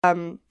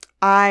Oh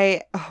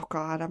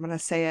God, I'm going to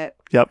say it.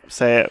 Yep,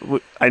 say it.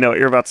 I know what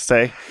you're about to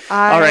say.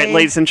 All right,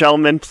 ladies and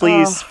gentlemen,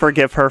 please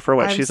forgive her for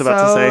what she's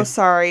about to say. I'm so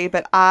sorry,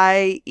 but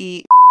I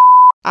eat...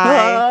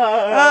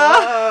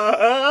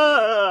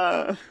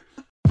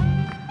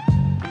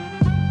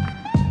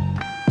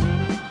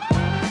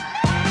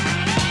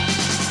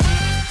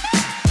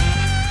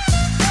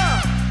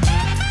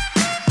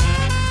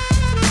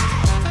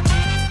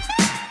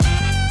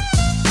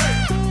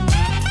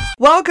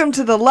 Welcome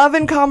to the Love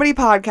and Comedy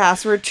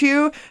Podcast, where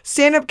two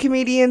stand-up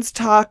comedians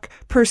talk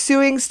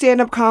pursuing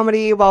stand-up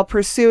comedy while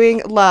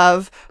pursuing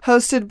love,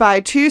 hosted by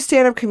two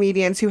stand-up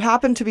comedians who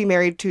happen to be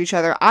married to each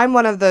other. I'm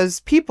one of those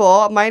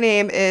people. My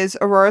name is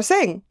Aurora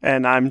Singh.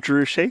 And I'm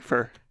Drew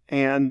Schaefer.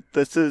 And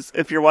this is,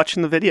 if you're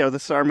watching the video,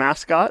 this is our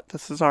mascot.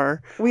 This is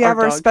our We have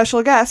our dog.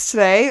 special guest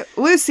today,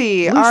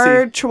 Lucy,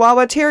 our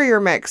Chihuahua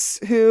Terrier mix,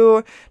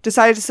 who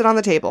decided to sit on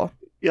the table.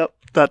 Yep.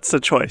 That's a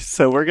choice.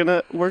 So we're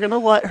gonna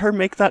let her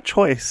make that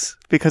choice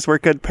because we're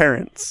good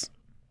parents.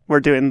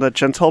 We're doing the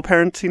gentle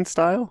parenting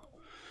style.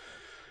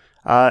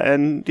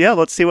 And yeah,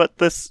 let's see what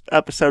this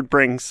episode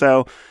brings.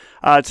 So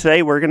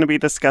today we're going to be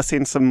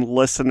discussing some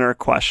listener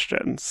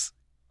questions.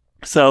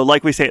 So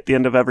like we say at the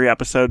end of every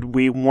episode,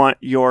 we want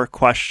your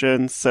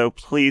questions. So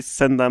please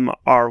send them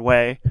our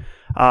way.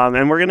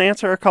 And we're going to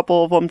answer a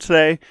couple of them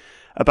today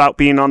about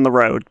being on the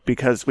road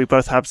because we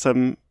both have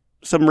some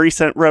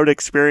recent road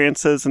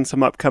experiences and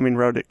some upcoming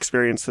road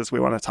experiences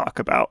we want to talk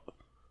about.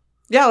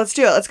 Yeah, let's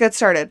do it. Let's get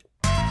started.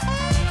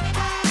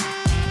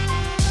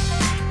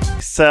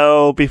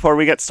 So before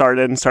we get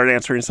started and start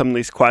answering some of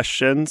these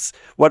questions,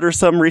 what are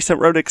some recent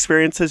road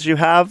experiences you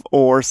have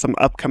or some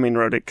upcoming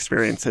road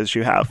experiences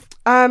you have?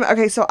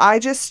 Okay, so I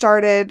just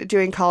started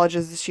doing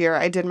colleges this year.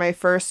 I did my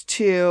first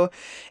two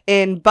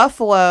in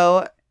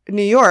Buffalo,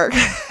 New York.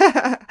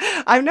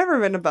 I've never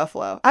been to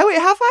Buffalo. Have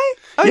I?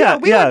 Oh yeah,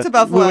 we went to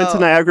Buffalo. We went to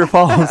Niagara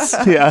Falls.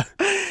 Yeah.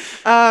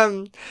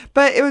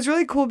 But it was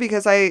really cool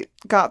because I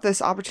got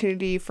this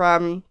opportunity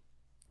from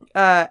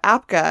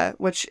APGA,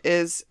 which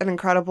is an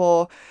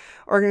incredible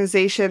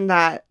organization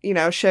that, you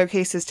know,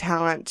 showcases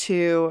talent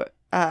to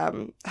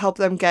help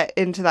them get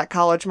into that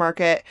college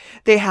market.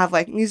 They have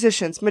like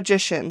musicians,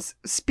 magicians,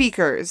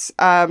 speakers,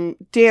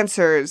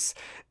 dancers,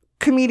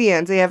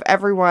 comedians. They have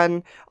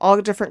everyone, all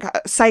different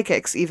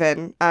psychics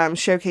even,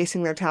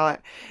 showcasing their talent.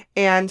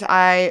 And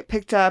I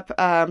picked up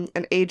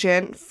an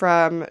agent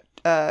from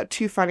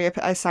Too Funny.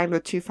 I signed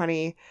with Too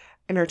Funny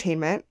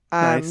Entertainment.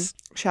 Nice.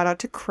 Shout out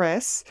to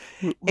Chris.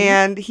 Mm-hmm.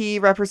 And he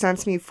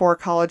represents me for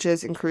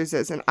colleges and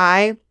cruises. And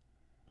I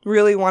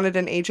really wanted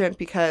an agent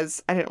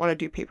because I didn't want to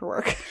do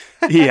paperwork.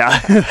 Yeah.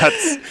 But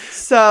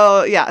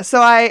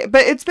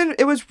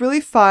it was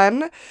really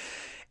fun.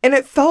 And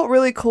it felt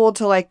really cool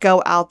to like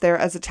go out there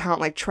as a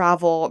talent, like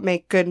travel,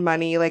 make good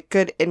money, like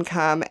good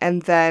income,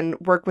 and then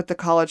work with the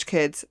college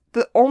kids.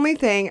 The only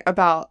thing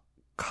about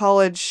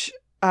college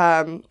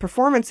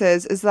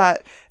performances is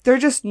that they're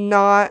just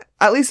not,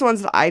 at least the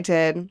ones that I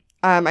did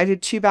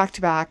 2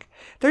 back-to-back.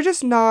 They're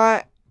just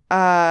not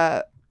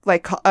normal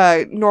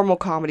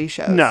comedy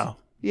shows. No.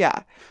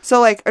 Yeah. So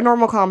like a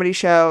normal comedy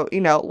show, you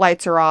know,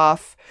 lights are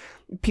off.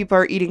 People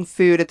are eating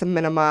food at the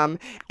minimum,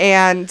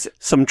 and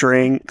some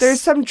drinks.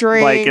 There's some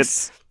drinks. Like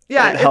it's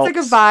like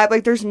a vibe.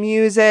 Like there's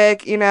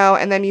music, you know,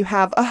 and then you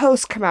have a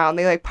host come out and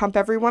they like pump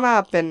everyone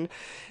up. And,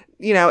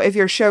 you know, if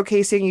you're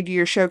showcasing, you do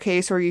your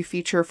showcase or you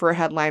feature for a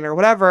headline or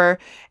whatever.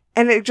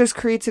 And it just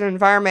creates an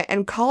environment.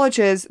 And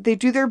colleges, they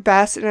do their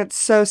best, and it's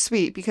so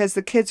sweet because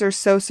the kids are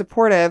so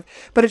supportive,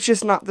 but it's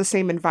just not the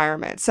same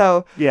environment.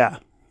 So yeah,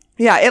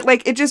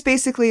 it just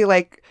basically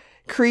like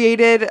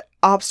created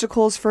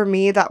obstacles for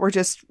me that were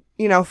just,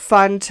 you know,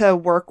 fun to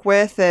work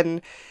with.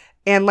 And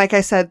like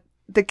I said,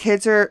 the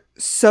kids are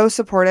so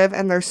supportive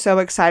and they're so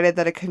excited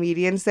that a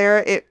comedian's there.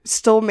 It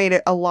still made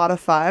it a lot of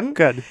fun.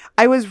 Good.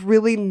 I was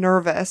really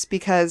nervous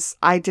because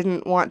I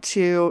didn't want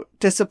to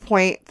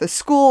disappoint the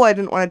school. I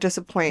didn't want to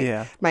disappoint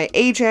my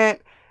agent.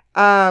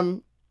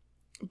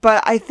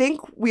 But I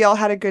think we all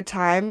had a good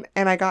time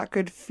and I got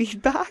good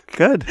feedback.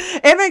 Good.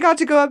 And I got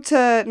to go up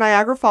to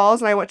Niagara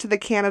Falls and I went to the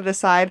Canada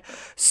side.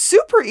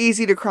 Super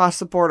easy to cross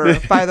the border,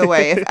 by the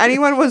way. If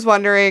anyone was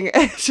wondering,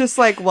 it's just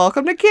like,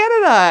 welcome to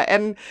Canada.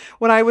 And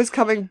when I was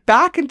coming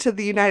back into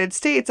the United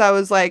States, I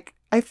was like,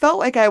 I felt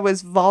like I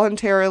was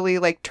voluntarily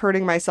like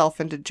turning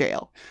myself into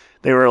jail.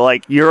 They were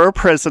like, you're a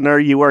prisoner.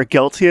 You are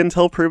guilty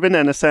until proven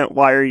innocent.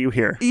 Why are you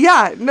here?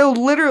 Yeah, no,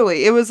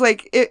 literally. It was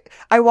like,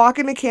 I walk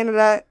into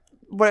Canada,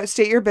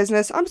 state your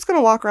business. I'm just going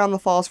to walk around the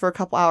falls for a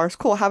couple hours.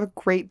 Cool. Have a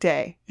great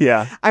day.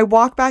 Yeah. I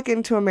walk back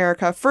into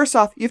America. First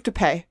off, you have to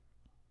pay.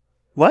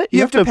 What?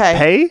 You have to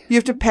pay? You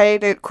have to pay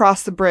to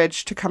cross the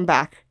bridge to come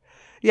back.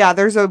 Yeah,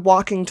 there's a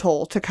walking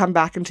toll to come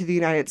back into the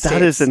United States.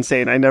 That is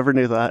insane. I never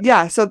knew that.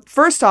 Yeah. So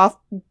first off,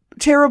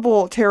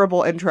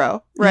 terrible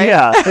intro, right?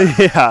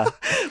 Yeah.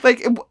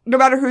 Like, no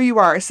matter who you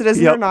are, a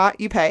citizen or not,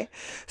 you pay.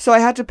 So I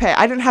had to pay.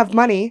 I didn't have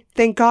money.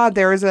 Thank God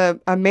there was a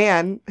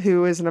man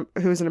who is an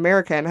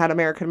American, had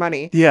American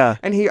money. Yeah.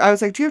 And I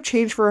was like, do you have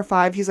change for a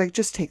 $5? He's like,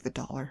 just take the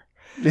 $1.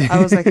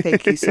 I was like,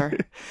 thank you, sir.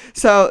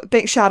 So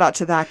shout out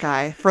to that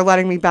guy for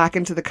letting me back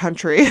into the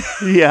country.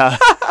 Yeah.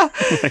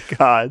 Oh my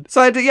God.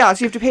 So so you have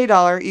to pay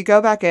 $1. You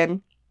go back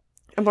in.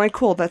 I'm like,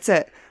 cool, that's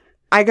it.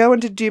 I go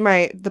in to do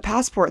the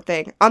passport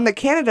thing. On the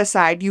Canada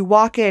side, you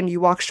walk in,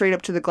 you walk straight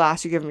up to the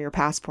glass, you give them your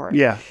passport.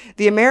 Yeah.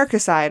 The America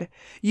side,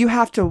 you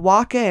have to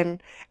walk in,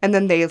 and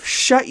then they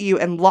shut you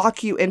and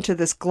lock you into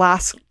this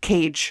glass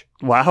cage.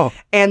 Wow.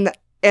 And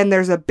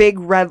there's a big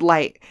red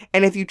light.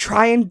 And if you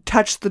try and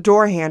touch the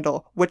door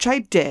handle, which I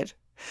did,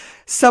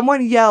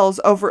 someone yells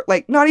over,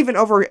 like, not even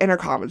over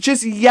intercom,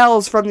 just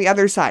yells from the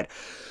other side,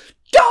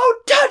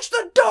 "Don't touch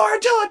the door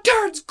until it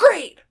turns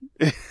green!"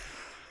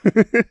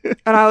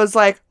 And I was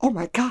like, oh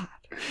my God.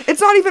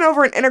 It's not even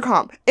over an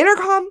intercom.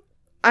 Intercom,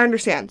 I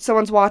understand.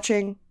 Someone's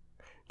watching.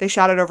 They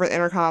shouted over the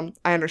intercom.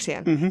 I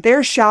understand. Mm-hmm.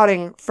 They're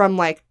shouting from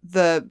like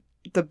the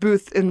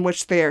booth in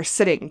which they are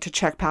sitting to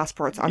check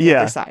passports on the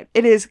other side.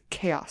 It is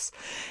chaos.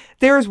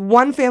 There is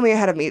one family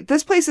ahead of me.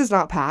 This place is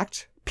not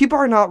packed. People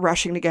are not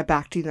rushing to get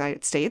back to the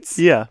United States.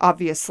 Yeah.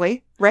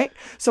 Obviously. Right?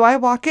 So I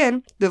walk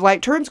in. The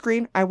light turns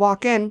green. I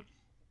walk in.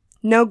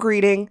 No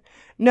greeting.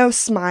 No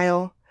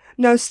smile.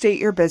 No state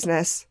your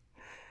business.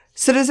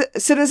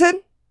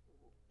 Citizen?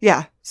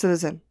 Yeah,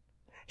 citizen.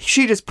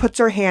 She just puts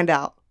her hand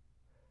out.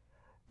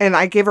 And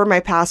I give her my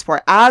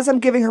passport. As I'm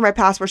giving her my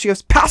passport, she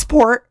goes,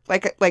 "Passport!"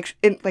 Like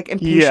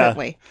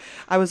impatiently. Yeah.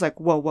 I was like,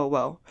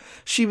 whoa.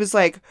 She was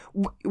like,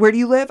 "Where do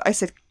you live?" I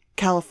said,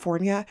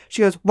 "California."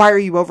 She goes, "Why are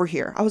you over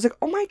here?" I was like,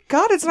 oh my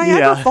God, it's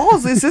Niagara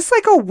Falls. Is this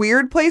like a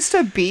weird place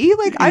to be?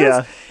 Like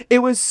it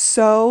was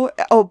so,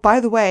 oh, by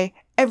the way,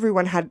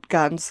 everyone had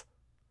guns.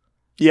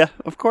 Yeah,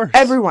 of course.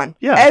 Everyone.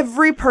 Yeah.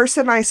 Every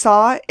person I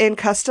saw in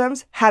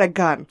customs had a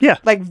gun. Yeah.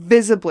 Like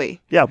visibly.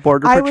 Yeah,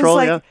 Border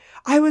Patrol,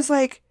 I was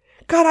like,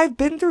 God, I've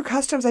been through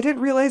customs. I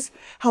didn't realize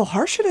how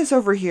harsh it is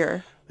over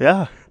here.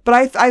 Yeah.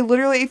 But I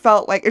literally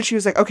felt like, and she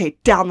was like, okay,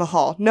 down the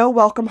hall. No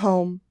welcome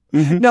home.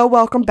 Mm-hmm. No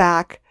welcome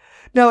back.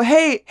 No,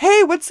 hey,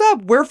 what's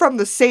up? We're from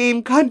the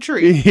same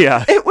country.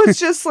 Yeah. It was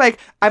just like,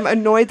 I'm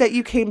annoyed that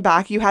you came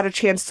back. You had a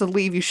chance to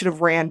leave. You should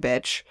have ran,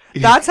 bitch.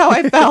 That's how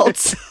I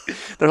felt.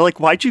 They're like,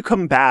 why'd you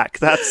come back?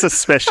 That's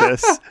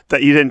suspicious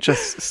that you didn't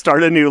just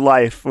start a new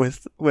life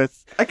with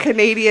a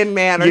Canadian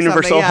man or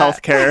universal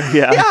health care.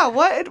 Yeah. Yeah.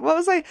 What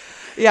was I?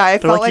 Yeah, I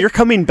felt like you're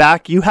coming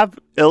back. You have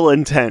ill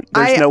intent.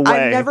 There's no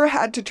way. I never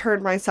had to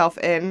turn myself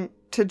in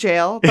to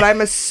jail, but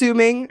I'm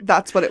assuming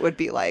that's what it would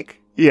be like.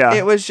 Yeah.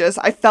 It was just,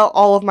 I felt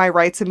all of my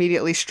rights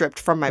immediately stripped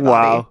from my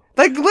body. Wow.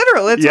 Like,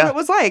 literally, that's what it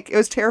was like. It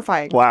was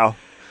terrifying. Wow.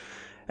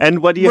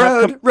 And what do you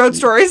have? Road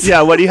stories.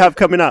 Yeah, what do you have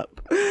coming up?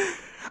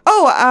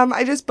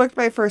 I just booked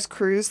my first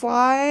cruise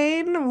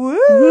line.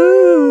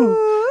 Woo!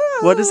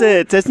 What is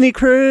it? Disney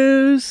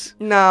Cruise?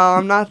 No,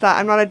 I'm not that.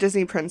 I'm not a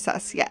Disney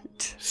princess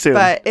yet. Soon.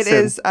 But it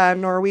is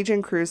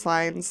Norwegian Cruise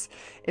Lines.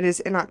 It is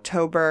in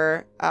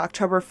October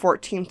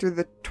 14th through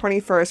the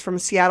 21st from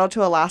Seattle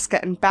to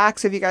Alaska and back.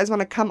 So if you guys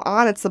want to come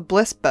on, it's the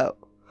Bliss Boat.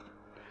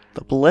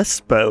 The Bliss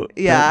Boat?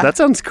 Yeah. That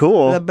sounds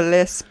cool. The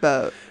Bliss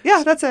Boat.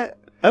 Yeah, that's it.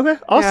 Okay,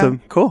 awesome.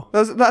 Yeah. Cool.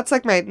 That's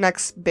like my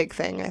next big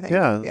thing, I think.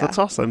 Yeah, that's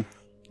awesome.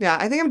 Yeah,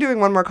 I think I'm doing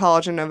one more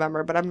college in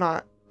November, but I'm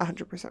not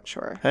 100%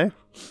 sure. Hey,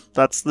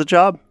 that's the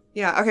job.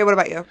 Yeah. Okay, what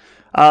about you?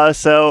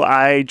 So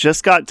I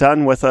just got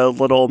done with a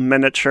little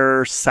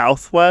miniature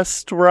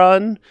Southwest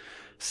run.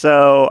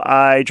 So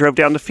I drove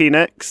down to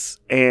Phoenix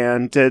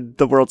and did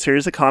the World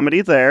Series of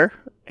Comedy there.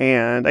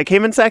 And I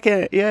came in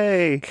second.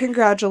 Yay.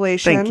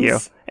 Congratulations. Thank you.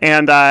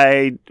 And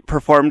I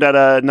performed at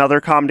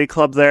another comedy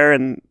club there.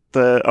 And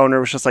the owner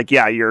was just like,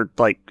 yeah, you're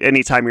like,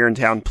 anytime you're in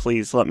town,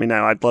 please let me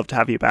know. I'd love to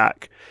have you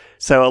back.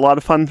 So a lot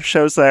of fun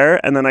shows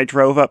there. And then I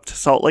drove up to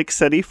Salt Lake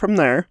City from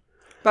there.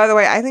 By the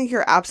way, I think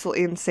you're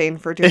absolutely insane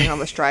for doing all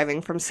this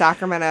driving from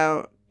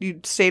Sacramento. You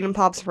stayed in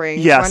Palm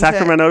Springs. Yeah,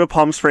 Sacramento to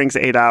Palm Springs,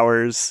 8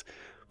 hours.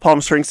 Palm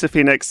Springs to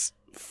Phoenix,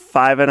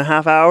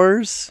 5.5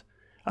 hours.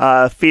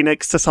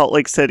 Phoenix to Salt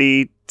Lake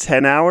City,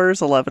 10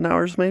 hours, 11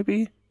 hours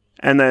maybe.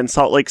 And then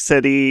Salt Lake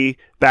City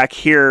back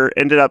here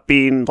ended up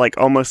being like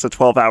almost a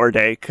 12-hour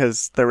day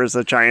because there was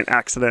a giant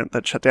accident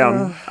that shut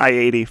down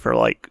I-80 for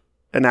like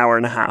an hour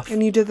and a half.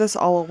 And you did this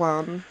all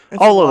alone.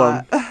 It's all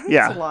of them.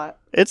 Yeah. It's a lot.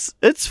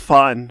 It's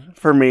fun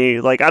for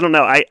me. Like, I don't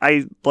know.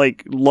 I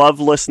like love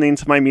listening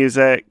to my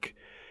music.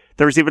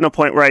 There was even a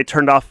point where I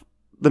turned off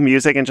the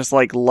music and just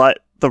like let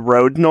the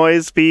road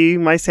noise be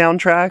my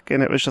soundtrack.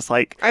 And it was just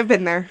like, I've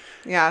been there.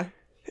 Yeah.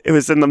 It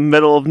was in the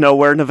middle of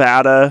nowhere,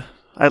 Nevada.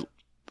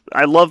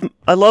 I love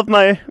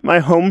my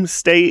home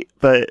state,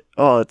 but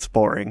it's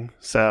boring.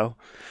 So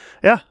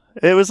yeah,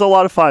 it was a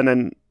lot of fun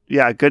and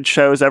yeah, good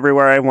shows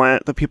everywhere I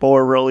went. The people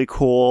were really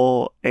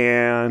cool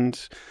and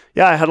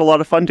yeah, I had a lot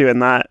of fun doing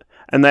that.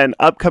 And then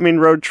upcoming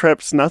road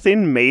trips,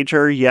 nothing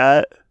major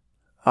yet.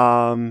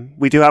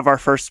 We do have our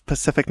first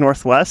Pacific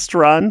Northwest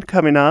run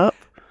coming up.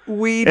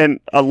 In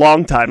a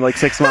long time, like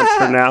 6 months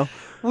from now.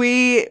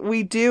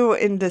 We do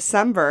in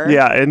December.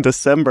 Yeah, in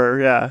December,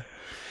 yeah.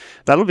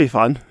 That'll be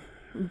fun.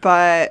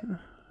 But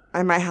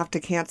I might have to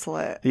cancel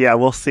it. Yeah,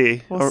 we'll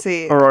see. We'll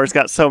see. Aurora's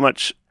got so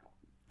much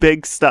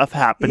big stuff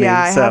happening.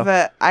 Yeah,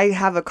 so. I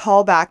have a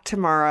callback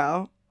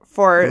tomorrow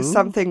for Ooh.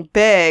 something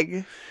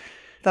big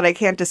that I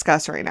can't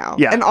discuss right now.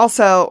 Yeah. And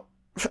also,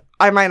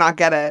 I might not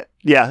get it.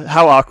 Yeah,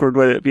 how awkward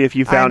would it be if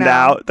you found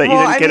out that you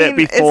didn't get it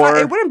before?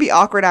 It wouldn't be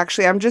awkward,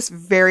 actually. I'm just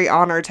very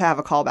honored to have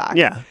a callback.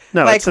 Yeah,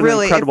 no, like, it's an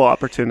really, incredible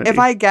opportunity. If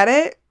I get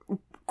it,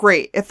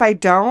 great. If I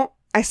don't,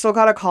 I still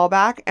got a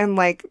callback, and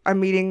like I'm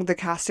meeting the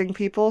casting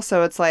people,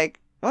 so it's like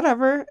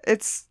whatever.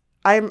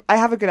 I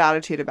have a good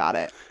attitude about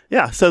it.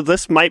 Yeah, so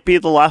this might be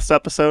the last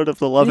episode of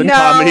the Love and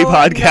Comedy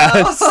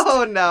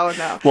Podcast.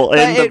 No. We'll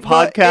end the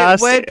podcast.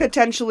 It would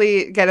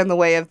potentially get in the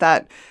way of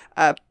that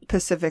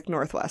Pacific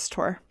Northwest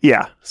tour.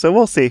 Yeah, so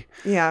we'll see.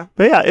 Yeah.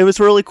 But yeah, it was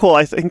really cool.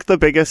 I think the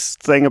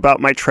biggest thing about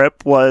my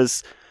trip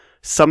was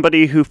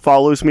somebody who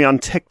follows me on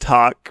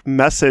TikTok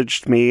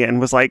messaged me and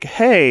was like,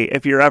 hey,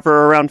 if you're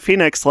ever around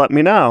Phoenix, let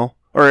me know.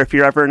 Or if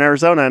you're ever in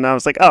Arizona. And I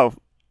was like, oh,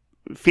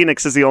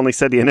 Phoenix is the only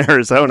city in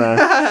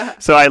Arizona.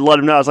 So I let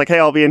him know. I was like, hey,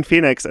 I'll be in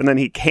Phoenix. And then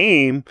he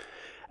came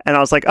and I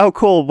was like, oh,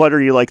 cool. What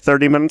are you, like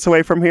 30 minutes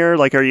away from here?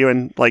 Like, are you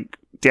in like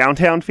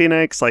downtown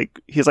Phoenix? Like,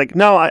 he's like,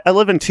 no, I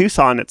live in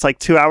Tucson. It's like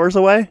 2 hours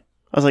away.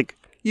 I was like,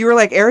 you were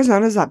like,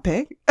 Arizona's that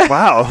big?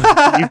 Wow.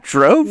 You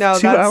drove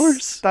 2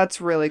 hours? That's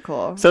really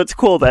cool. So it's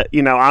cool that,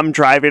 you know, I'm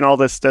driving all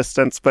this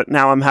distance, but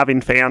now I'm having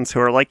fans who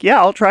are like, yeah,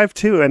 I'll drive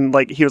too. And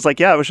like, he was like,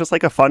 yeah, it was just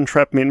like a fun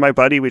trip. Me and my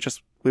buddy, we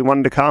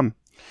wanted to come.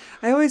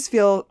 I always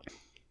feel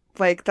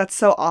like that's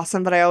so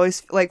awesome, but I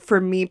always, like, for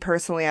me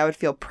personally, I would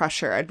feel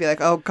pressure. I'd be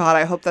like, oh God,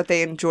 I hope that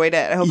they enjoyed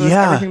it. I hope it was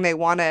everything they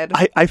wanted.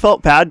 I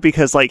felt bad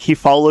because like he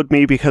followed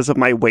me because of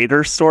my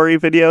waiter story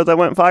video that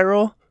went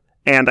viral.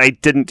 And I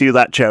didn't do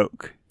that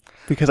joke.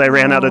 Because I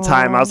ran out of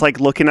time. I was like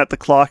looking at the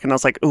clock and I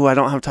was like, ooh, I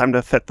don't have time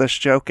to fit this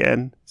joke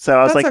in. So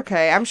I was That's like,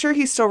 okay. I'm sure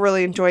he still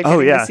really enjoyed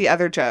getting to see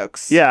other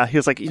jokes. Yeah. He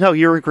was like, you know,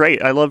 you were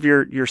great. I love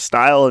your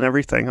style and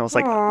everything. I was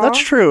like, that's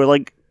true.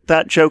 Like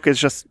that joke is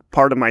just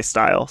part of my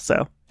style.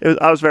 So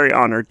I was very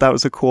honored. That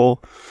was a cool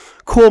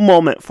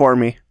moment for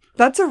me.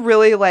 That's a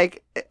really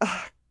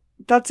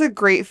that's a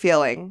great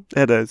feeling.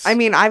 It is. I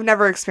mean, I've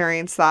never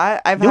experienced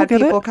that. I've had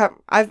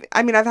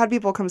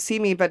people come see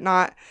me, but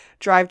not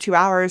drive 2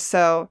 hours.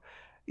 So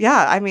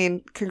yeah, I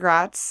mean,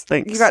 congrats.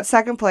 Thanks. You got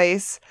second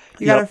place.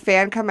 You got a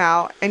fan come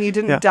out, and you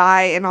didn't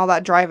die in all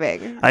that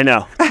driving. I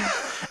know.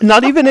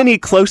 Not even any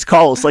close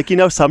calls. Like, you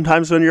know,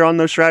 sometimes when you're on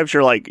those drives,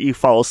 you're like, you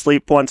fall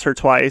asleep once or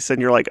twice,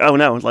 and you're like, oh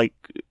no, like,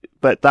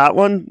 but that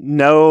one,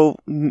 no,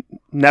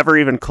 never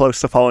even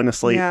close to falling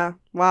asleep. Yeah.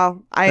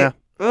 Wow. I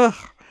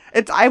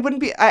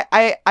wouldn't be,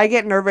 I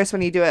get nervous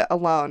when you do it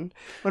alone.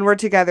 When we're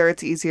together,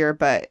 it's easier,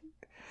 but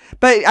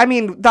I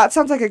mean, that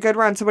sounds like a good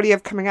run. So what do you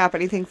have coming up?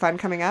 Anything fun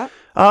coming up?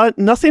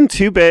 Nothing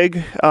too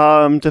big,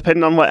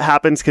 depending on what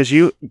happens, because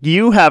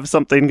you have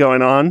something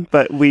going on,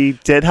 but we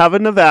did have a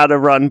Nevada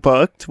run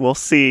booked. We'll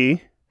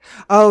see.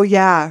 Oh,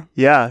 yeah.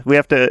 Yeah, we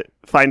have to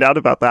find out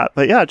about that.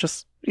 But yeah,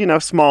 just, you know,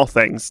 small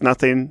things.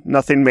 Nothing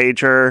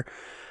major.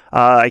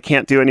 I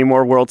can't do any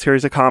more World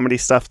Series of Comedy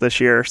stuff this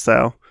year,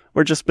 so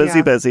we're just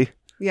busy.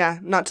 Yeah,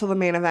 not till the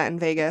main event in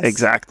Vegas.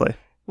 Exactly.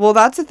 Well,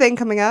 that's a thing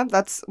coming up.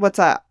 That's what's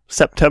up?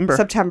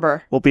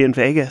 September. We'll be in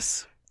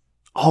Vegas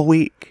all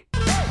week.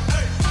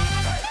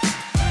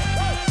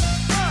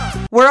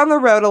 We're on the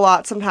road a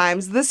lot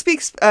sometimes. This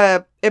week's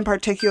in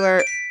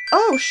particular.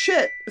 Oh,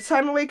 shit. It's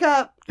time to wake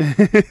up.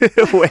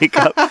 Wake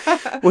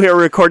up. We are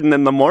recording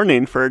in the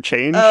morning for a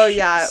change. Oh,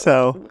 yeah.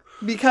 So,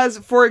 because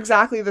for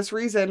exactly this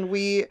reason,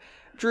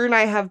 Drew and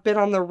I have been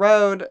on the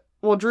road.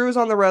 Well, Drew was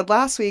on the road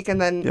last week,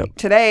 and then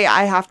today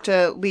I have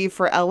to leave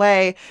for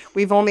LA.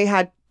 We've only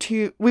had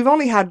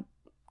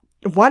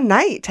one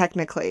night,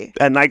 technically.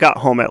 And I got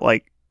home at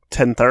like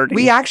 10:30.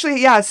 We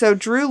actually, so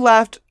Drew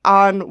left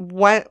on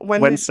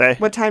Wednesday.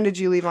 What time did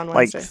you leave on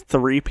Wednesday? Like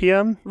 3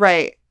 p.m.?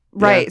 Right.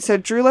 Yeah. So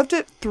Drew left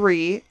at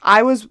 3.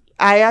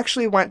 I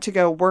actually went to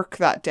go work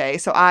that day,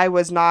 so I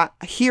was not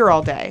here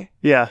all day.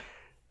 Yeah.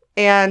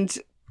 And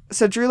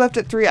so Drew left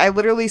at 3. I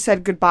literally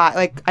said goodbye.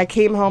 Like, I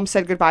came home,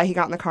 said goodbye. He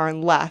got in the car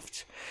and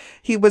left.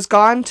 He was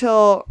gone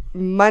till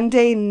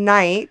Monday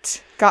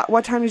night.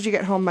 What time did you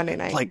get home Monday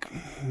night? Like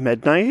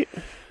midnight?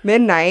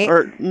 Midnight.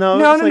 Or no.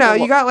 No.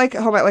 You got like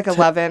home at like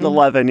 11.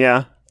 11,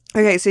 yeah.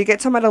 Okay, so you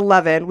get home at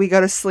 11. We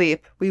go to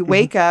sleep. We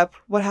wake up.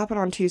 What happened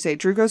on Tuesday?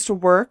 Drew goes to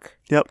work.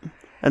 Yep.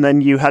 And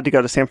then you had to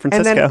go to San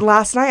Francisco. And then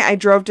last night I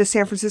drove to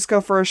San Francisco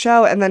for a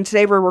show. And then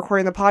today we're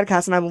recording the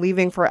podcast and I'm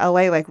leaving for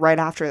LA like right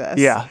after this.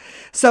 Yeah.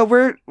 So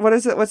what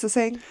is it? What's the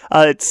saying?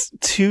 It's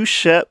 2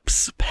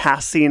 ships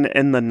passing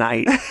in the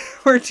night.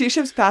 We're 2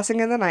 ships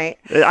passing in the night.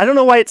 I don't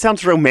know why it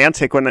sounds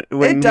romantic when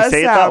you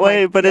say it that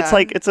way, but it's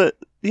like,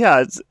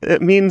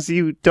 it means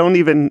you don't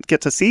even get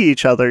to see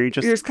each other. You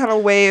just kind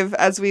of wave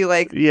as we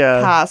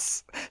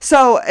pass.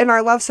 So in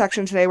our love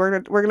section today, we're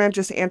gonna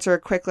just answer a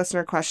quick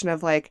listener question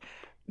of like,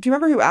 do you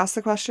remember who asked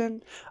the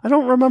question? I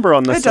don't remember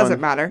on this. It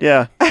doesn't matter.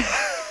 Yeah. But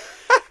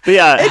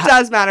yeah, it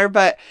does matter.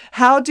 But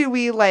how do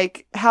we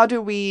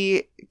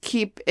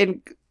keep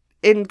in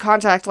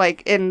contact,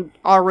 like in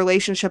our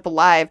relationship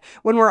alive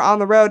when we're on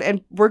the road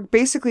and we're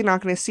basically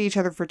not going to see each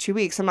other for 2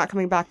 weeks? I'm not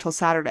coming back till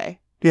Saturday.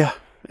 Yeah.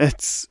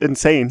 It's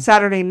insane.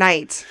 Saturday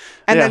night.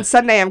 And Yeah. then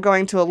Sunday, I'm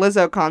going to a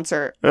Lizzo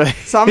concert.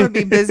 So I'm going to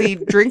be busy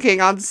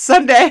drinking on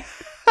Sunday.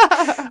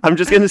 I'm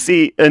just going to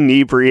see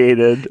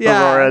inebriated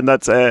Yeah. Aurora, and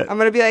that's it. I'm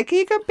going to be like, can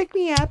you come pick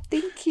me up?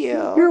 Thank you.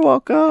 You're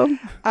welcome.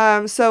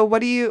 So what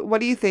do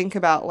you think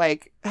about,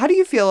 like, how do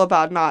you feel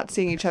about not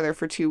seeing each other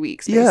for 2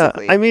 weeks, Yeah,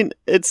 basically? I mean,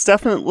 it's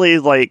definitely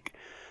like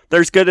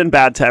there's good and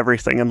bad to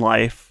everything in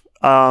life.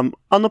 On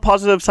the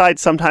positive side,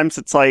 sometimes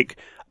it's like,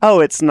 oh,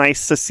 it's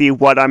nice to see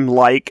what I'm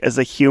like as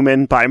a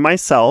human by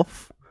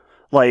myself.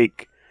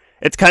 Like,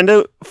 it's kind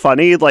of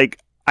funny. Like,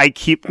 I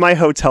keep my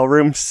hotel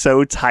room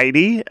so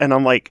tidy, and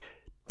I'm like,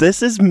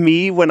 this is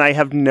me when I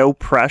have no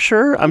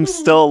pressure. I'm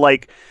still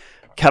like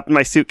kept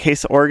my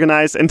suitcase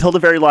organized until the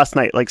very last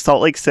night. Like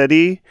Salt Lake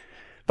City,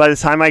 by the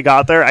time I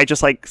got there, I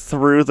just like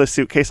threw the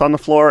suitcase on the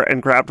floor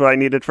and grabbed what I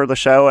needed for the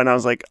show. And I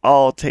was like,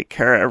 I'll take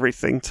care of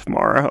everything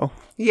tomorrow.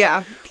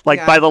 Yeah. Like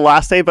Yeah. by the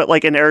last day, but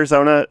like in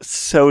Arizona,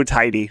 so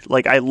tidy.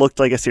 Like I looked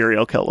like a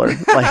serial killer.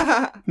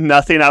 Like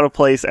nothing out of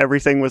place.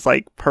 Everything was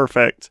like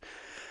perfect.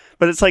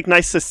 But it's like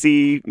nice to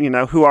see, you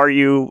know, who are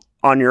you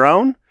on your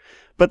own?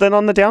 But then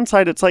on the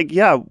downside, it's like,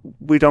 yeah,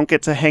 we don't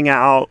get to hang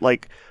out.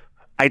 Like,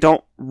 I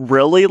don't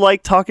really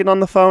like talking on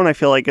the phone. I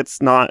feel like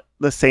it's not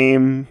the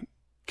same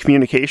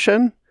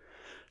communication.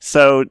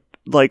 So,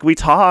 like, we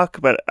talk,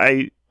 but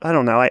I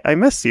don't know. I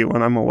miss you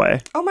when I'm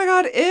away. Oh my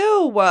God,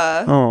 ew.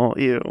 Oh,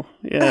 ew.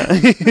 Yeah.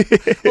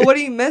 Well, what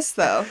do you miss,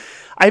 though?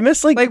 I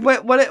miss, like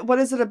what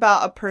is it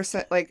about a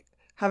person, like,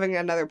 having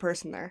another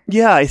person there?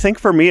 yeah, I think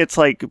for me, it's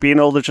like being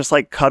able to just,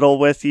 like, cuddle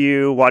with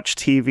you, watch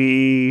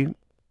TV,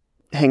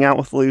 hang out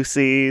with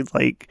Lucy.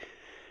 Like,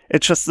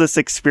 it's just this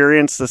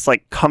experience, this,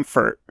 like,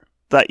 comfort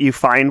that you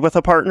find with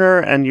a partner,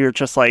 and you're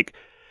just like,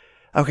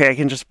 okay, I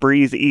can just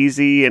breathe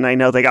easy, and I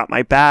know they got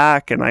my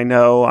back, and I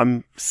know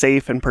I'm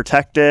safe and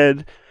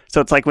protected.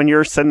 So it's like when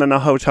you're sitting in a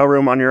hotel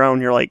room on your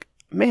own, you're like,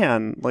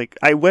 man, like,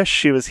 I wish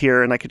she was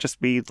here and I could just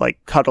be, like,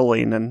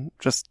 cuddling and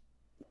just,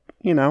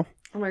 you know.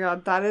 Oh my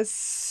God, that is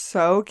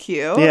so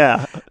cute.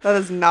 Yeah. That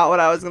is not what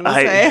I was going to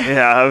say.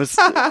 I was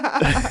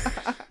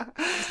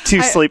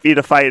too sleepy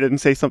to fight and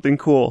say something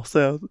cool.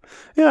 So,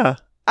 yeah.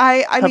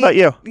 I How mean, about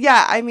you?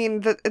 Yeah, I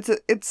mean,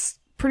 it's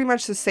pretty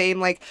much the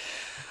same. Like,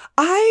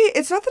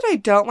 it's not that I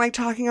don't like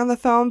talking on the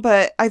phone,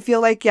 but I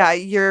feel like, yeah,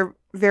 you're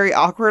very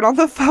awkward on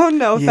the phone.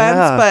 No offense,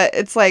 Yeah. but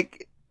it's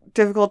like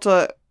difficult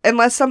to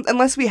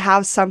unless we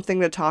have something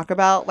to talk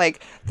about.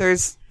 Like,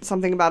 there's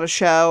something about a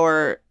show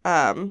or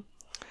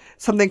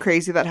something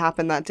crazy that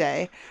happened that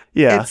day.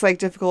 Yeah. It's like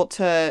difficult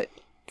to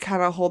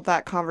kind of hold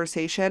that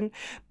conversation,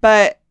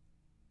 but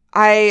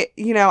I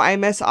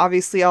miss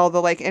obviously all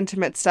the like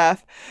intimate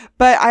stuff,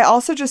 but I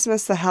also just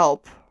miss the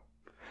help.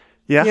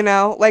 Yeah. You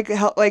know, like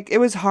it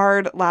was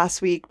hard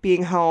last week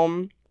being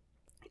home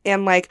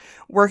and like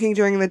working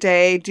during the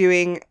day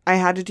I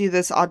had to do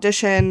this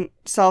audition,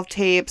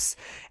 self-tapes,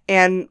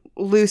 and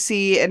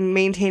Lucy, and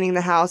maintaining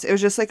the house. It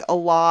was just like a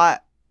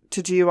lot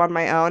to do on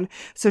my own.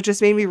 So it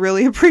just made me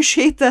really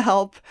appreciate the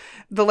help.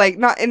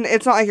 And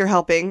it's not like you're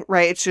helping,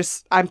 right? It's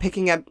just I'm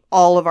picking up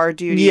all of our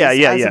duties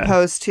as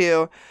opposed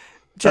to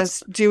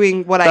just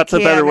doing what I can. That's a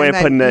better way of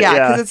putting it.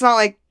 Yeah. Because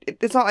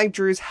it's not like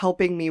Drew's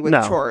helping me with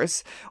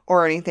chores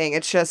or anything.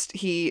 It's just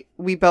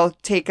we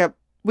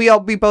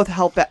both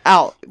help it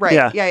out.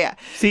 Right. Yeah.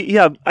 See,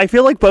 yeah, I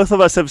feel like both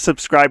of us have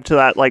subscribed to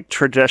that like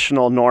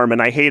traditional norm,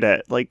 and I hate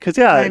it. Like, because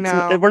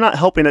we're not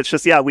helping. It's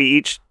just, we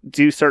each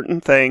do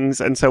certain things.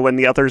 And so when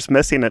the other's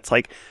missing, it's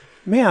like,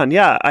 man,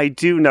 yeah, I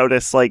do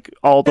notice like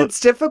all the... It's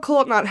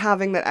difficult not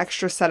having that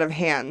extra set of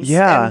hands.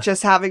 Yeah. And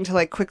just having to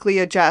like quickly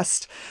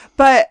adjust.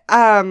 But,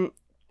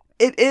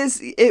 it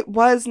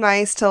is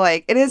nice to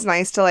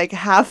like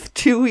have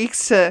 2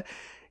 weeks to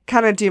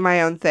kind of do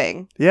my own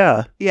thing.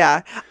 Yeah.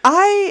 Yeah.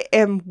 I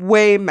am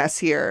way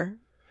messier.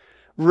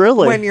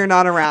 Really? When you're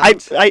not around.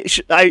 I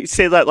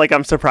say that like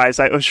I'm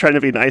surprised. I was trying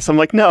to be nice. I'm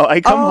like, no,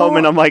 I come home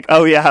and I'm like,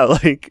 oh yeah,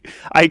 like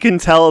I can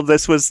tell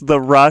this was the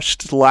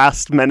rushed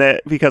last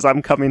minute because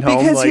I'm coming home.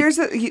 Because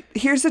like...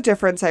 here's the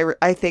difference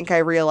I think I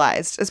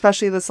realized,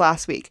 especially this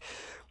last week.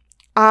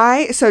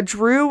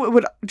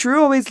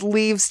 Drew always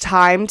leaves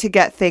time to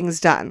get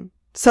things done.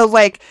 So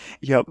like,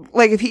 yep.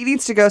 Like if he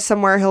needs to go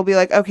somewhere, he'll be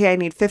like, okay, I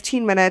need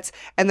 15 minutes.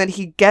 And then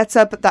he gets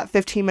up at that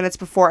 15 minutes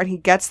before and he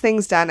gets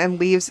things done and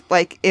leaves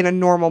like in a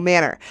normal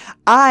manner.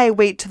 I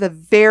wait to the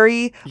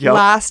very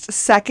last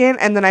second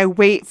and then I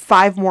wait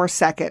 5 more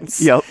seconds.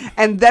 Yep.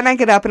 And then I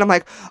get up and I'm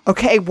like,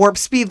 okay, warp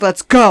speed,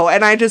 let's go.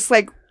 And I just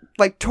like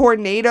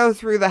tornado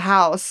through the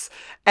house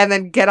and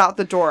then get out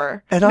the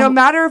door. And no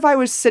matter if I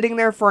was sitting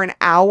there for an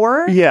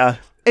hour. Yeah.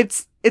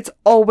 It's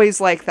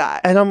always like that.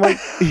 And I'm like,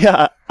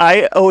 yeah,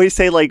 I always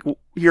say like,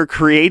 you're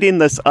creating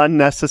this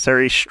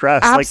unnecessary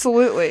stress.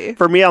 Absolutely. Like,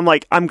 for me, I'm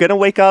like, I'm going to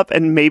wake up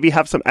and maybe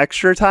have some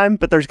extra time,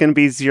 but there's going to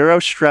be zero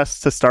stress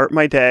to start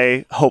my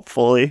day,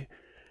 hopefully.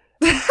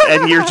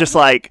 And you're just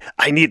like,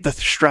 I need the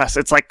stress.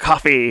 It's like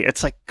coffee.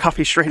 It's like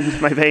coffee straight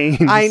into my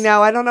veins. I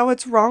know. I don't know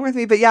what's wrong with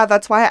me. But yeah,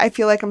 that's why I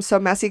feel like I'm so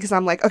messy, because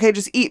I'm like, okay,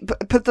 just eat.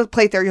 Put the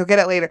plate there. You'll get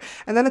it later.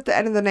 And then at the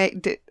end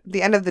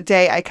of the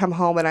day, I come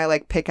home and I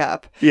like pick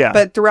up. Yeah.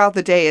 But throughout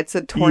the day, it's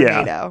a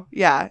tornado.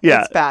 Yeah.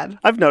 Yeah. It's bad.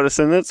 I've noticed,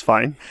 and it's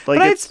fine. Like,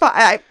 But it's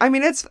fine. I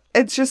mean, it's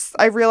just,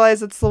 I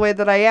realize it's the way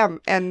that I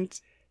am. And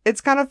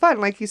it's kind of fun,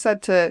 like you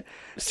said, to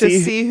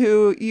see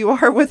who you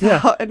are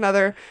without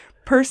another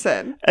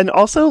person. And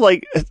also,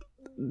 like,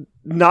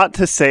 not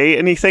to say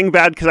anything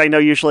bad, because I know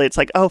usually it's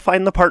like, oh,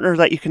 find the partner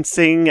that you can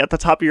sing at the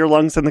top of your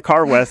lungs in the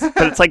car with.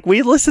 But it's like,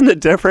 we listen to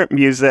different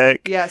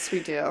music. Yes, we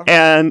do.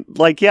 And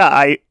like,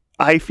 yeah,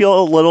 I feel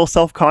a little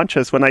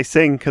self-conscious when I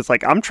sing, because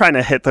like, I'm trying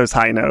to hit those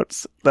high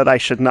notes that I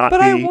should not But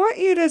be. I want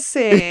you to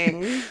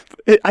sing.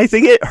 I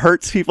think it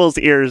hurts people's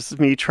ears,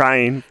 me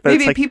trying. But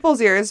Maybe it's like, people's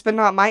ears, but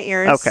not my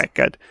ears. okay,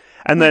 good.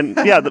 And then,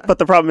 yeah, but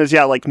the problem is,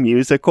 yeah, like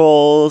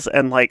musicals,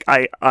 and like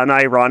I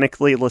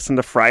unironically listen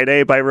to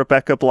Friday by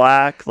Rebecca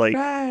Black. Like,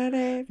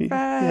 Friday.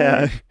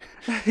 yeah,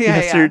 Yeah.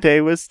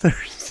 yesterday was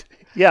Thursday.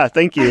 Yeah,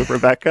 thank you,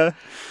 Rebecca.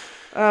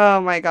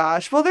 Oh my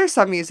gosh. Well, there's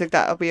some music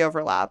that'll be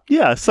overlap.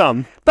 Yeah,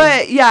 some.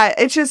 But yeah,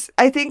 it's just,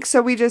 I think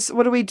so.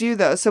 What do we do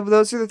though? So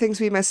those are the things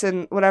we miss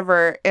and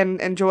whatever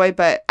and enjoy.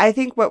 But I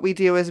think what we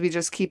do is we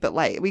just keep it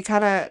light. We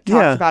kind of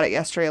talked about it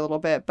yesterday a little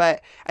bit,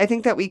 but I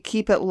think that we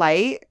keep it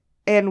light.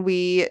 And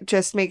we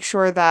just make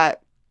sure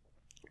that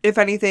if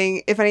I'm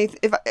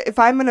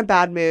in a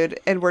bad mood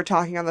and we're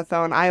talking on the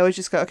phone, I always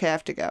just go, okay, I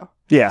have to go.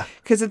 Yeah.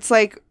 Because it's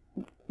like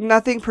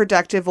nothing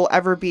productive will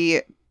ever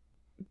be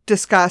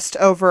discussed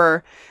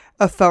over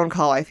a phone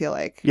call, I feel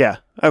like. Yeah.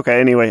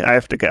 Okay. Anyway, I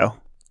have to go.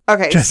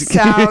 Okay. Just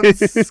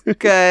Sounds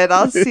good.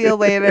 I'll see you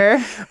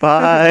later.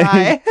 Bye.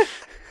 Bye.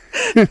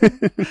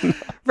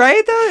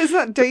 Right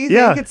though, don't you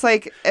think it's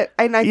like,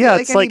 and I feel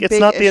like it's like, it's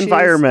not the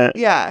environment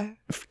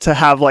to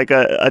have like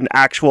an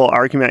actual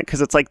argument,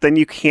 because it's like, then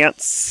you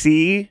can't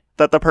see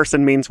that the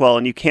person means well,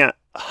 and you can't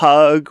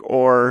hug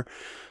or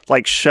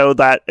like show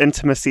that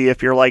intimacy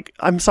if you're like,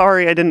 I'm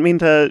sorry, I didn't mean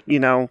to, be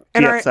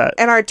upset.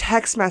 And our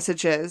text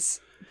messages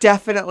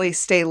definitely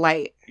stay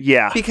light.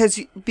 Yeah. Because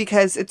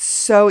it's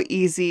so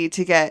easy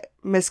to get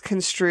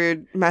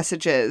misconstrued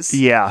messages.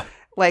 Yeah.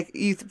 Like,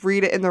 you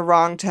read it in the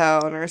wrong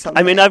tone or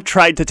something. I mean, I've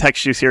tried to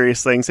text you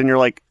serious things, and you're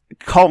like,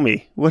 call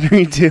me. What are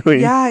you doing?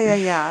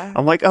 Yeah.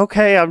 I'm like,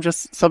 okay,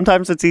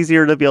 sometimes it's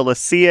easier to be able to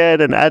see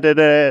it and edit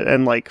it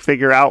and, like,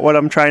 figure out what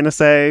I'm trying to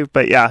say.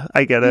 But, yeah,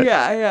 I get it.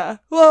 Yeah.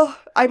 Well,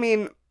 I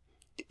mean,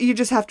 you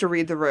just have to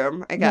read the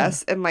room, I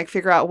guess, and, like,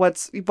 figure out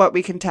what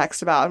we can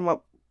text about and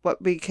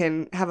what we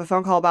can have a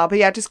phone call about. But,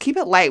 yeah, just keep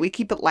it light. We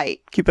keep it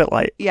light. Keep it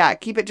light. Yeah,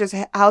 keep it just,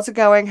 how's it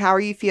going? How are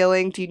you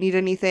feeling? Do you need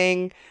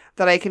anything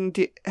that I can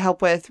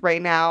help with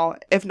right now?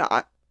 If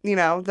not,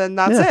 then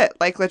that's it.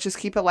 Like, let's just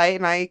keep it light,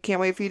 and I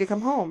can't wait for you to come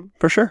home.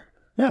 For sure.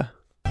 Yeah.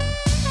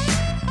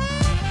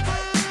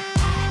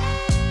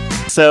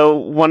 So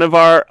one of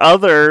our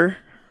other,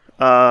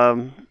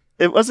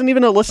 it wasn't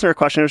even a listener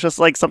question. It was just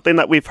like something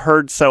that we've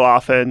heard so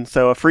often.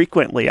 So a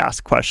frequently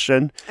asked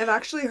question. I've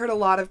actually heard a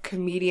lot of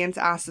comedians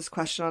ask this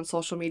question on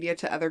social media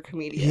to other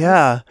comedians.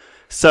 Yeah.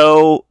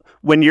 So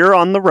when you're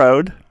on the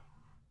road,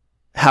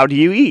 how do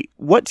you eat?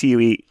 What do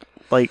you eat?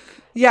 Like,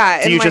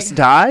 yeah, do you just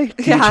die?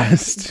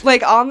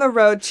 Like on the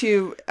road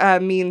to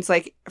means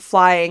like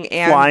flying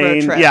and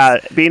road trips. Yeah,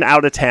 being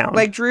out of town.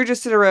 Like Drew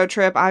just did a road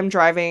trip. I'm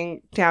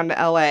driving down to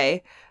LA.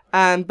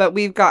 But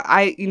we've got,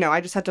 I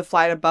just had to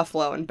fly to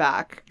Buffalo and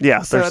back.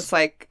 Yeah. So it's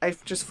like, I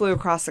just flew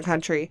across the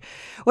country.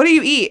 What do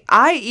you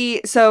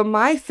eat? So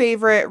my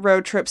favorite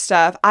road trip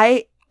stuff,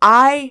 I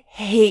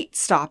hate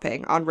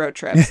stopping on road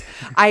trips.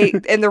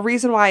 And the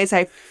reason why is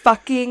I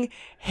fucking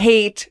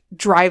hate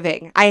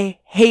driving. I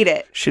hate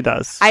it. She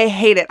does. I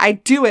hate it. I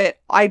do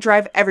it. I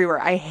drive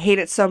everywhere. I hate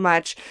it so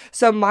much.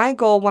 So my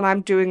goal when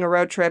I'm doing a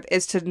road trip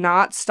is to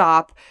not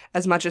stop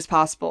as much as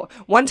possible.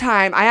 One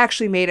time I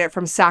actually made it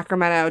from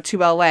Sacramento to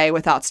LA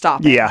without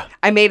stopping. Yeah.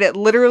 I made it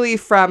literally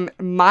from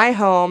my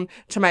home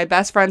to my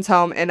best friend's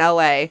home in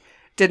LA.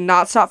 Did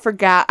not stop for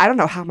gas. I don't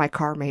know how my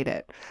car made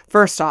it.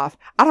 First off,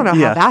 I don't know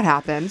how that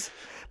happens.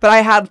 But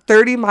I had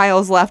 30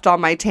 miles left on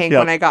my tank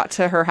when I got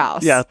to her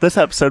house. Yeah, this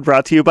episode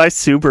brought to you by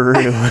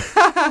Subaru.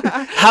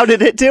 How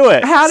did it do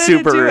it? How did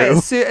it do it? A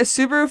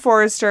Subaru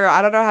Forester.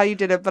 I don't know how you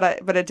did it, but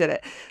it did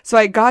it. So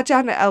I got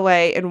down to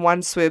LA in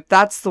one swoop.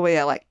 That's the way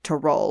I like to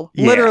roll.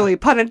 Yeah. Literally,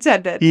 pun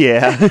intended.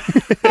 Yeah.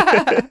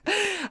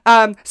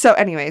 So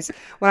anyways,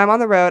 when I'm on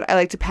the road, I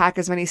like to pack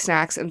as many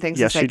snacks and things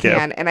as I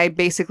can. And I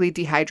basically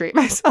dehydrate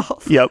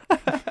myself. Yep.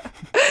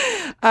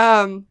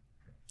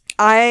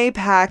 I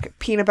pack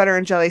peanut butter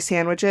and jelly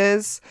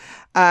sandwiches,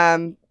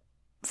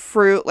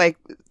 fruit, like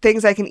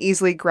things I can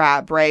easily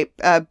grab, right?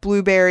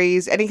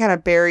 Blueberries, any kind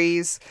of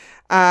berries.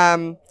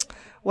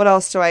 What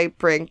else do I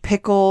bring?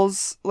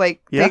 Pickles,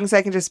 like things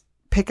I can just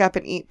pick up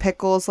and eat.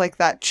 Pickles like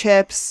that,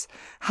 chips,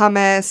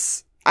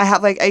 hummus.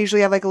 I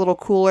usually have like a little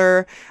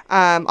cooler.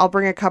 I'll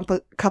bring a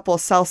couple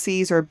of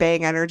Celsius or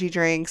Bang energy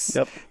drinks,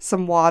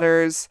 some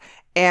waters.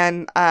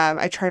 and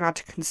I try not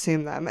to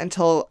consume them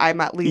until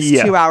I'm at least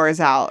Yeah. 2 hours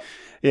out.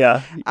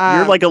 Yeah.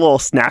 You're like a little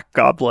snack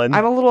goblin.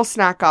 I'm a little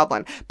snack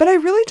goblin. But I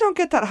really don't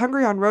get that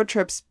hungry on road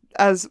trips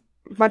as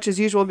much as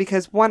usual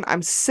because, one,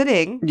 I'm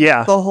sitting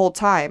Yeah. the whole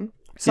time.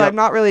 So Yep. I'm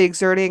not really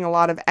exerting a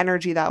lot of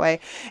energy that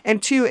way.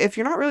 And two, if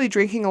you're not really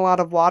drinking a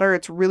lot of water,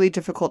 it's really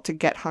difficult to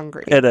get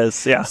hungry. It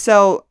is, yeah.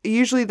 So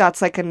usually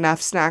that's like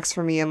enough snacks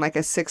for me in like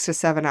a 6 to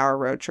 7 hour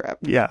road trip.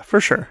 Yeah, for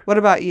sure. What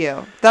about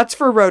you? That's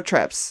for road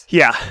trips.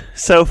 Yeah.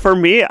 So for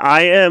me,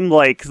 I am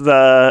like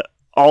the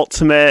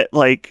ultimate,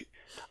 like,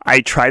 I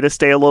try to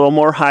stay a little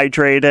more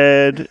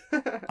hydrated.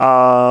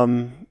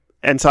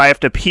 And so I have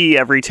to pee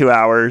every 2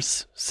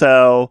 hours.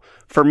 So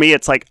for me,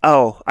 it's like,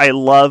 oh, I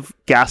love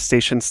gas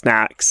station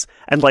snacks.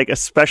 And like,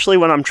 especially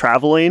when I'm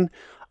traveling,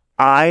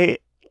 I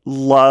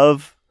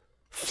love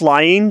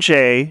Flying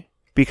J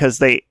because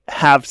they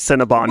have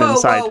Cinnabon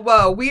inside.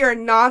 Whoa. We are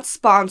not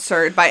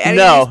sponsored by any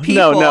of these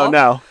people.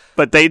 No.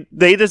 But they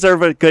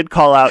deserve a good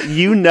call out.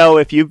 You know,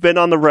 if you've been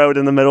on the road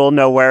in the middle of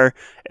nowhere,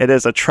 it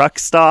is a truck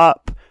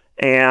stop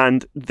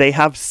and they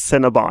have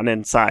Cinnabon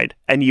inside.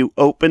 And you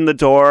open the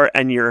door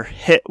and you're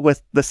hit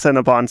with the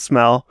Cinnabon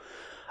smell.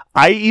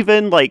 I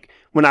even, like,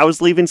 when I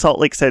was leaving Salt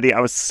Lake City,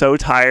 I was so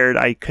tired.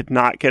 I could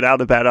not get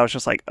out of bed. I was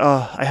just like,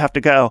 oh, I have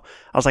to go.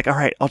 I was like, all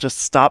right, I'll just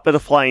stop at a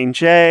Flying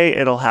J.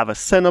 It'll have a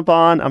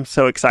Cinnabon. I'm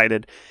so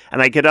excited.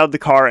 And I get out of the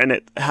car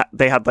and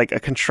they had like a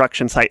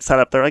construction site set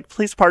up. They're like,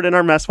 please pardon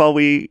our mess while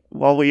we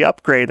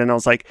upgrade. And I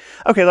was like,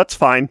 okay, that's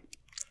fine.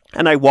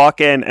 And I walk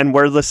in and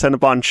where the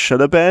Cinnabon should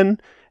have been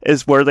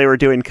is where they were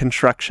doing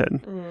construction.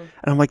 And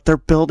I'm like, they're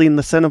building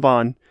the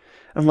Cinnabon.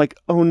 I'm like,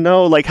 oh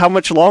no, like how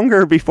much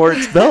longer before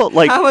it's built?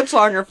 Like how much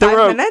longer? 5 there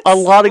were minutes? a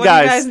lot of What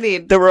guys. do you guys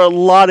need? There were a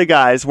lot of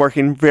guys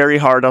working very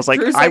hard. I was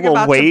like, Drew's I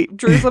will wait.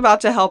 Drew's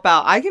about to help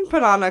out. I can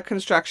put on a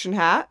construction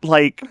hat.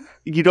 Like,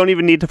 you don't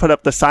even need to put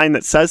up the sign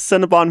that says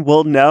Cinnabon.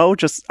 We'll know.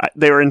 Just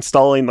they were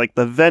installing like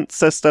the vent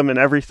system and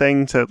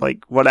everything to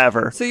like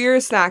whatever. So you're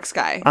a snacks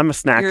guy. I'm a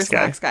snacks You're a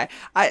guy. snacks guy.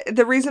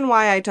 The reason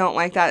why I don't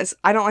like that is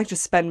I don't like to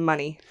spend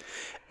money.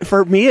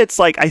 For me, it's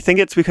like, I think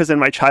it's because in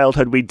my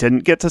childhood, we didn't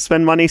get to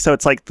spend money. So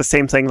it's like the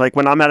same thing. Like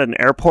when I'm at an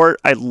airport,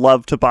 I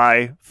love to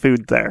buy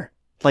food there.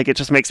 Like it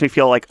just makes me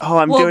feel like, oh,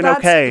 I'm doing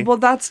okay. Well,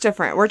 that's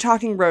different. We're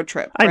talking road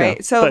trip, I know.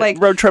 right? So but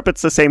like road trip,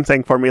 it's the same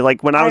thing for me.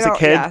 Like when I was a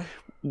kid,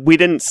 we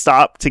didn't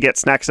stop to get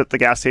snacks at the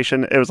gas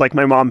station. It was like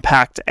my mom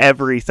packed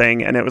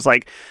everything. And it was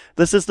like,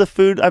 this is the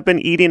food I've been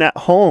eating at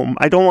home.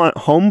 I don't want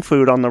home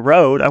food on the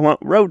road. I want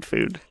road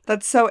food.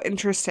 That's so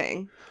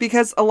interesting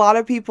because a lot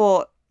of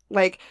people,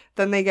 like,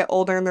 then they get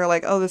older and they're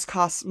like, oh, this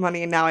costs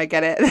money and now I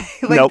get it.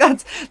 Like Nope.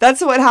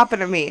 that's what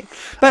happened to me.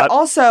 But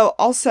also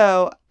oh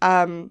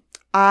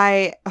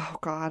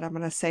God, I'm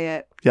gonna say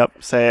it.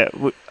 Yep, say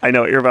it. I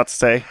know what you're about to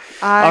say.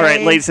 All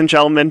right, ladies and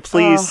gentlemen,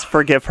 please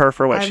forgive her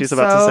for what she's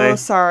about to say. I'm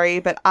so sorry,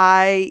 but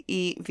I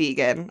eat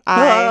vegan.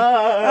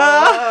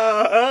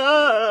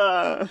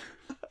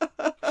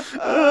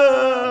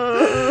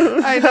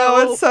 I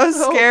know, it's so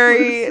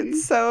scary.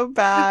 It's so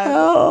bad.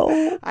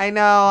 Help. I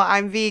know,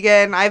 I'm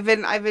vegan. I've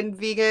been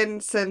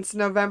vegan since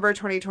November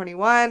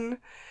 2021.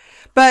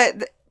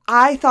 But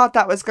I thought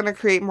that was going to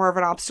create more of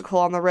an obstacle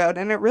on the road,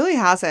 and it really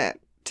hasn't,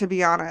 to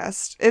be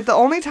honest. The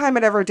only time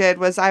it ever did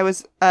was I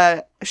was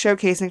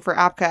showcasing for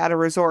APCA at a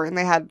resort,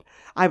 and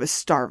I was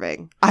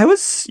starving.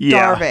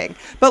 Yeah.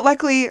 But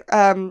luckily,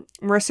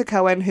 Marissa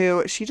Cohen,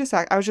 who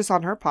I was just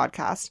on her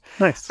podcast.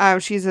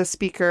 Nice. She's a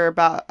speaker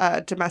about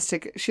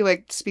she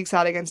like speaks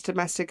out against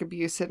domestic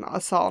abuse and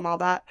assault and all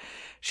that.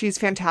 She's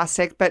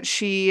fantastic, but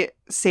she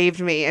saved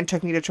me and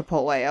took me to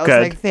Chipotle. I was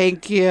like,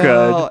 thank you.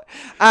 Good.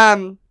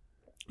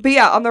 But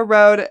yeah, on the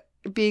road,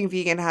 being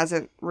vegan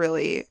hasn't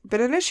really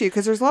been an issue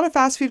because there's a lot of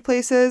fast food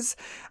places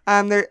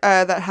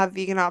that have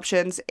vegan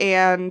options,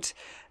 and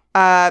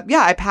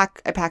I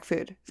pack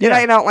food. Yeah. And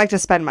I don't like to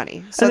spend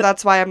money, so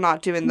that's why I'm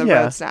not doing the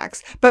road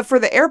snacks. But for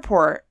the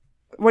airport,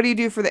 what do you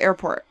do for the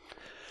airport?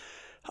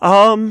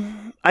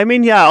 I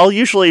mean, yeah, I'll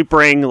usually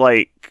bring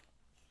like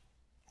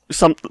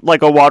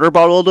a water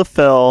bottle to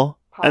fill.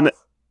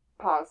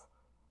 Pause.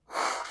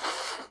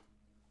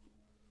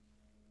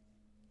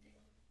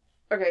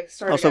 Okay,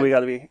 start Also, again. we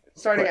gotta be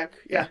Start quick. again.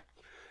 Yeah.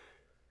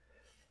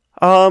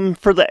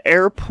 For the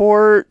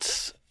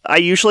airport, I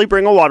usually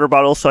bring a water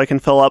bottle so I can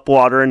fill up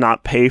water and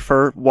not pay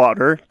for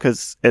water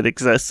because it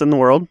exists in the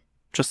world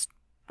just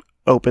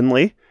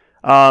openly.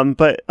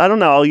 But I don't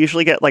know. I'll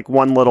usually get like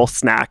one little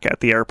snack at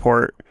the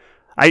airport.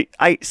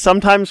 I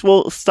sometimes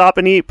will stop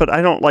and eat, but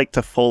I don't like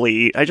to fully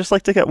eat. I just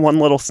like to get one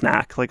little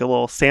snack, like a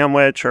little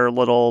sandwich or a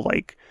little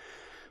like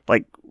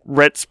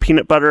Ritz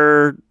peanut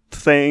butter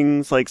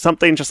things, like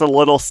something, just a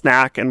little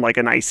snack and like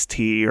an iced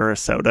tea or a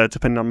soda,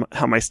 depending on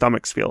how my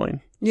stomach's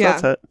feeling. So Yeah.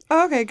 that's it.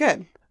 Oh, okay,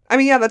 good. I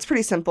mean, yeah, that's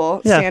pretty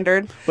simple, Yeah.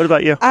 standard. What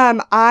about you?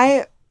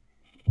 I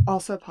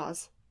also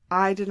pause.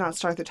 I did not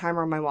start the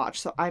timer on my watch,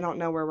 so I don't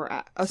know where we're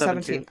at. Oh,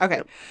 17.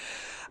 Okay.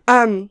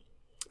 Yep.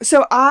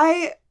 So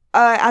I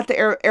at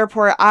the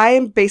airport,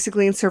 I'm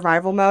basically in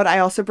survival mode. I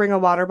also bring a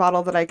water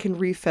bottle that I can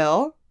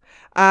refill.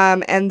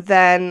 And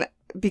then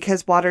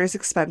because water is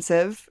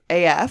expensive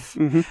AF.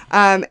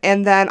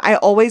 And then I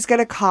always get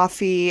a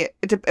coffee.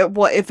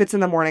 Well, if it's in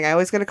the morning, I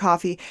always get a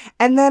coffee.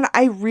 And then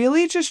I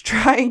really just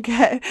try and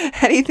get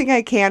anything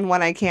I can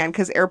when I can,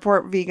 because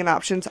airport vegan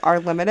options are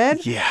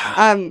limited.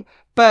 Yeah.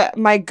 But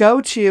my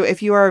go-to,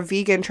 if you are a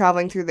vegan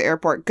traveling through the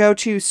airport,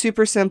 go-to,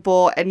 super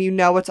simple, and you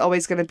know what's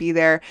always going to be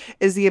there,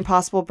 is the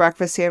Impossible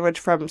Breakfast Sandwich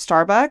from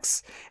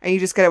Starbucks. And you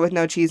just get it with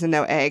no cheese and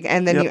no egg.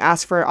 And then you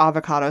ask for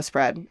avocado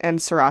spread and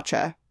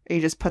sriracha. And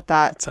you just put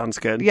that. Sounds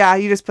good. Yeah,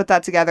 you just put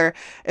that together.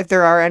 If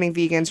there are any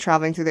vegans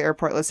traveling through the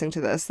airport listening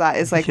to this, that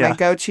is like my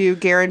go-to,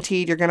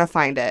 guaranteed. You're going to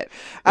find it.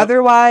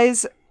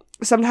 Otherwise,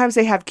 sometimes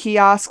they have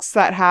kiosks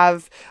that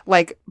have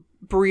like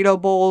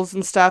burrito bowls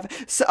and stuff.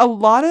 So a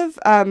lot of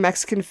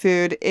Mexican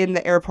food in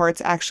the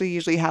airports actually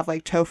usually have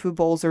like tofu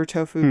bowls or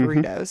tofu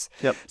burritos.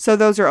 Yep. So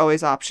those are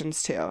always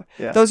options too.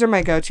 Yeah. Those are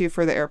my go-to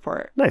for the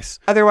airport. Nice.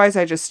 Otherwise,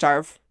 I just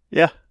starve.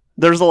 Yeah.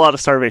 There's a lot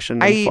of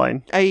starvation in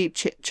flying. I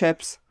eat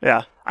chips.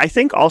 Yeah. I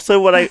think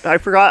also what I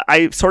forgot,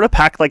 I sort of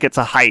pack like it's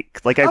a hike.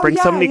 Like I bring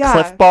so many yeah.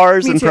 Cliff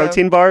bars Me and too.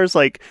 protein bars,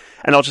 like,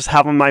 and I'll just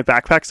have them in my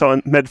backpack. So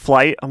on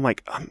mid-flight, I'm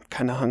like, I'm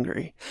kind of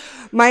hungry.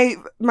 My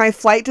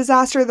flight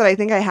disaster that I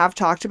think I have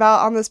talked about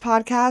on this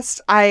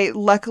podcast, I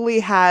luckily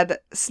had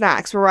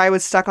snacks where I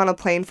was stuck on a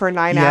plane for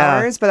 9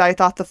 hours, but I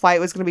thought the flight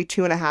was going to be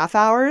 2.5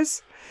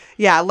 hours.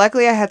 Yeah,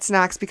 luckily I had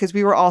snacks because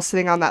we were all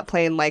sitting on that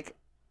plane like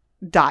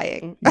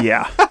dying.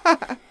 Yeah.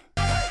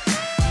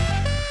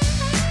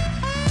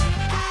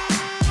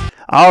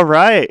 All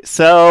right.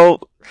 So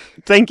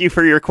thank you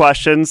for your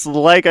questions.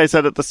 Like I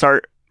said at the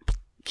start,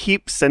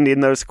 keep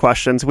sending those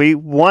questions. We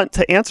want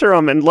to answer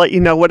them and let you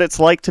know what it's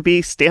like to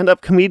be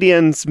stand-up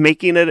comedians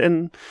making it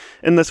in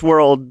this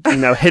world, you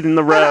know, hitting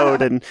the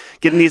road and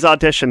getting these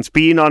auditions,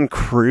 being on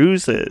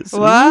cruises.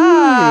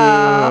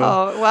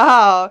 Wow. Ooh.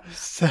 Wow.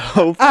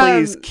 So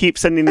please keep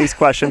sending these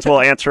questions.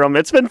 We'll answer them.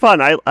 It's been fun.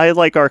 I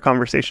like our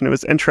conversation. It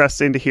was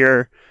interesting to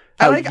hear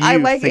how you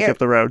think of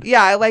the road.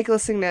 Yeah, I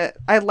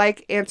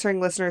like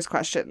answering listeners'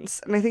 questions,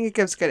 and I think it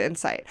gives good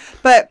insight.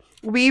 But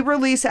we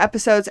release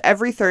episodes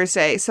every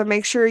Thursday, so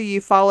make sure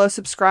you follow,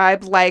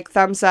 subscribe, like,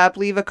 thumbs up,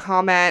 leave a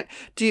comment,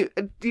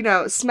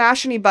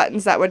 smash any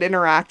buttons that would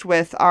interact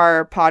with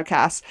our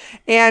podcast,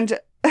 and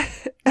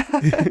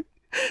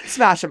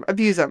smash them,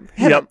 abuse them,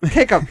 hit them,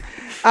 kick them.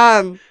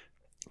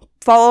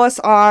 Follow us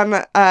on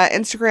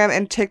Instagram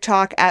and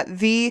TikTok at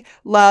The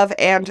Love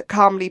and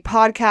Comedy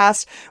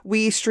Podcast.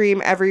 We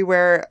stream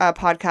everywhere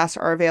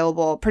podcasts are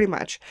available, pretty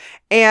much.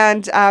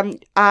 And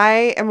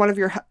I am one of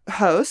your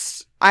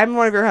hosts. I'm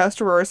one of your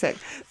hosts, Aurora Singh.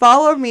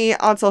 Follow me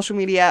on social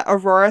media,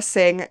 Aurora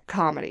Singh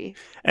Comedy.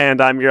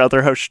 And I'm your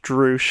other host,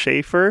 Drew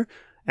Schaefer.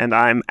 And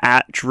I'm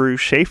at Drew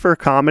Schaefer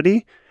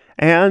Comedy.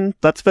 And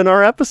that's been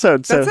our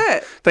episode. That's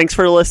it. Thanks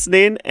for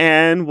listening,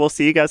 and we'll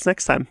see you guys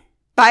next time.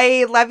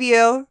 Bye. Love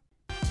you.